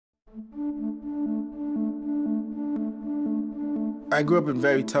I grew up in a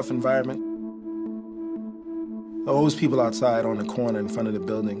very tough environment. Always people outside on the corner in front of the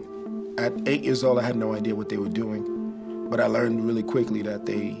building. At 8 years old, I had no idea what they were doing, but I learned really quickly that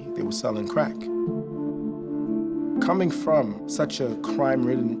they were selling crack. Coming from such a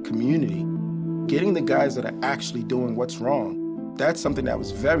crime-ridden community, getting the guys that are actually doing what's wrong, that's something that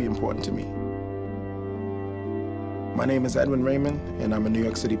was very important to me. My name is Edwin Raymond, and I'm a New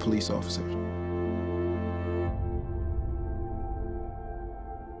York City police officer.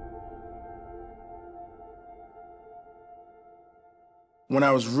 When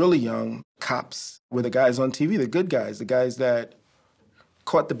I was really young, cops were the guys on TV, the good guys, the guys that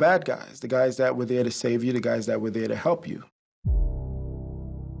caught the bad guys, the guys that were there to save you, the guys that were there to help you.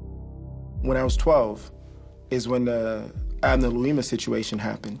 When I was 12 is when the Abner-Louima situation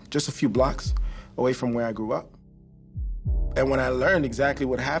happened, just a few blocks away from where I grew up. And when I learned exactly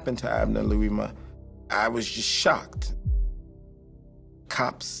what happened to Abner-Louima, I was just shocked.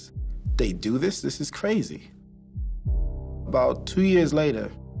 Cops, they do this? This is crazy. About 2 years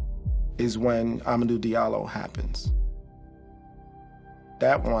later is when Amadou Diallo happens.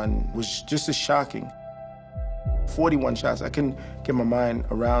 That one was just as shocking. 41 shots, I couldn't get my mind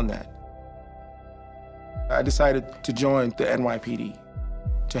around that. I decided to join the NYPD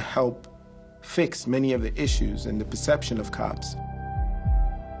to help fix many of the issues and the perception of cops.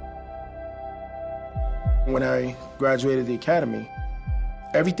 When I graduated the academy,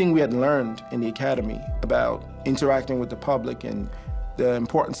 everything we had learned in the academy about interacting with the public and the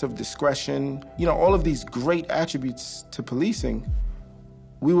importance of discretion, all of these great attributes to policing,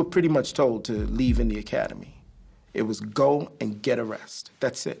 we were pretty much told to leave in the academy. It was go and get a rest.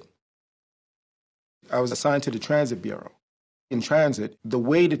 That's it. I was assigned to the Transit Bureau. In transit, the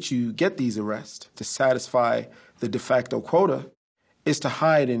way that you get these arrests to satisfy the de facto quota is to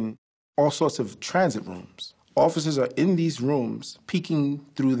hide in all sorts of transit rooms. Officers are in these rooms peeking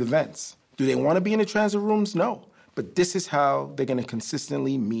through the vents. Do they want to be in the transit rooms? No. But this is how they're going to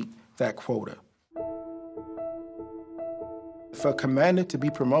consistently meet that quota. For a commander to be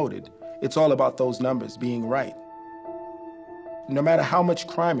promoted, it's all about those numbers being right. No matter how much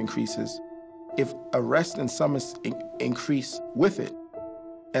crime increases, if arrests and summons increase with it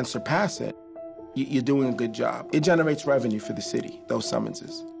and surpass it, you're doing a good job. It generates revenue for the city, those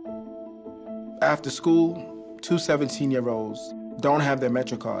summonses. After school, 2 17-year-olds don't have their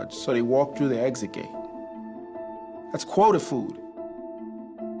Metro cards, so they walk through the exit gate. That's quota food.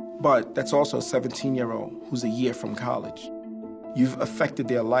 But that's also a 17-year-old who's a year from college. You've affected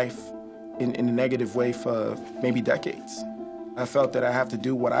their life in a negative way for maybe decades. I felt that I have to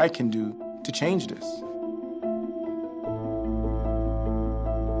do what I can do to change this.